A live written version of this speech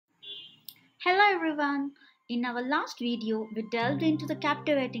Hello everyone! In our last video, we delved into the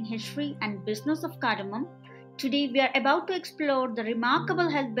captivating history and business of cardamom. Today, we are about to explore the remarkable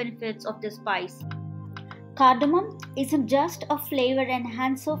health benefits of this spice. Cardamom isn't just a flavor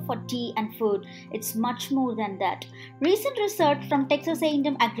enhancer for tea and food, it's much more than that. Recent research from Texas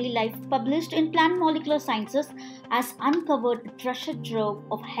A&M AgriLife published in Plant Molecular Sciences has uncovered a treasure trove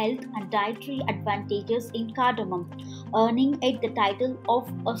of health and dietary advantages in cardamom, earning it the title of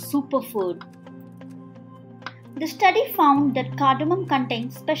a superfood. The study found that cardamom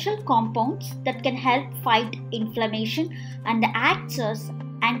contains special compounds that can help fight inflammation and acts as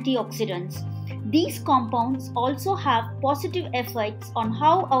antioxidants. These compounds also have positive effects on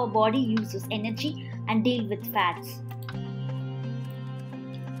how our body uses energy and deal with fats.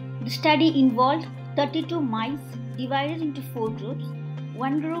 The study involved 32 mice divided into 4 groups.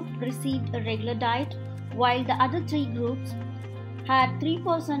 One group received a regular diet while the other 3 groups had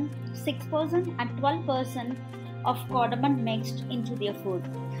 3%, 6%, and 12% of cardamom mixed into their food.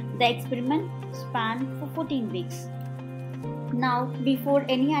 The experiment spanned for 14 weeks. Now, before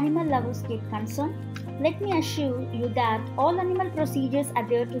any animal lovers get concerned, let me assure you that all animal procedures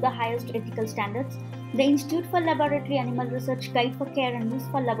adhere to the highest ethical standards. The Institute for Laboratory Animal Research Guide for Care and Use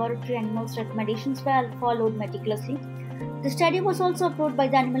for Laboratory Animals recommendations were followed meticulously. The study was also approved by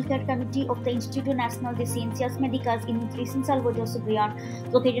the Animal Care Committee of the Instituto Nacional de Ciencias Médicas in San Salvador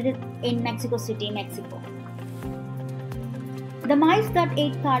Subreon, located in Mexico City, Mexico. The mice that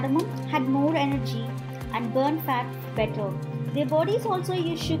ate cardamom had more energy and burned fat better. Their bodies also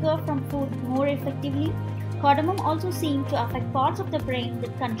use sugar from food more effectively. Cardamom also seemed to affect parts of the brain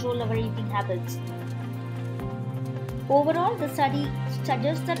that control our eating habits. Overall, the study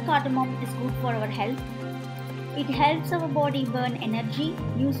suggests that cardamom is good for our health. It helps our body burn energy,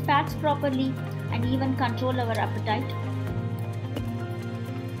 use fats properly, and even control our appetite.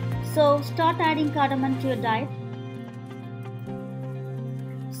 So, start adding cardamom to your diet.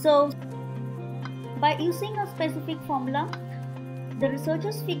 By using a specific formula, the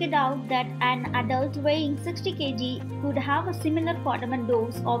researchers figured out that an adult weighing 60 kg could have a similar cardamom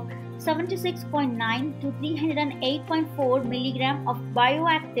dose of 76.9 to 308.4 mg of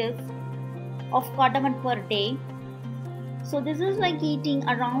bioactives of cardamom per day. So this is like eating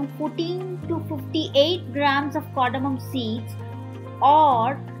around 14 to 58 grams of cardamom seeds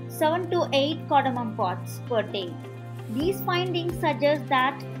or 7 to 8 cardamom pods per day. These findings suggest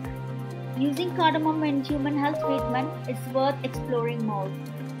that using cardamom in human health treatment is worth exploring more.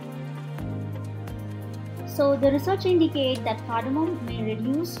 So the research indicates that cardamom may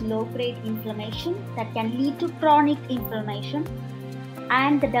reduce low-grade inflammation that can lead to chronic inflammation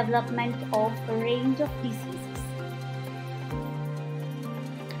and the development of a range of diseases.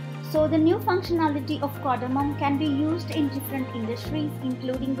 So the new functionality of cardamom can be used in different industries,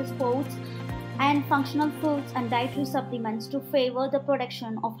 including the sports and functional foods and dietary supplements to favor the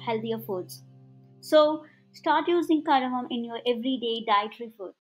production of healthier foods. So start using cardamom in your everyday dietary food.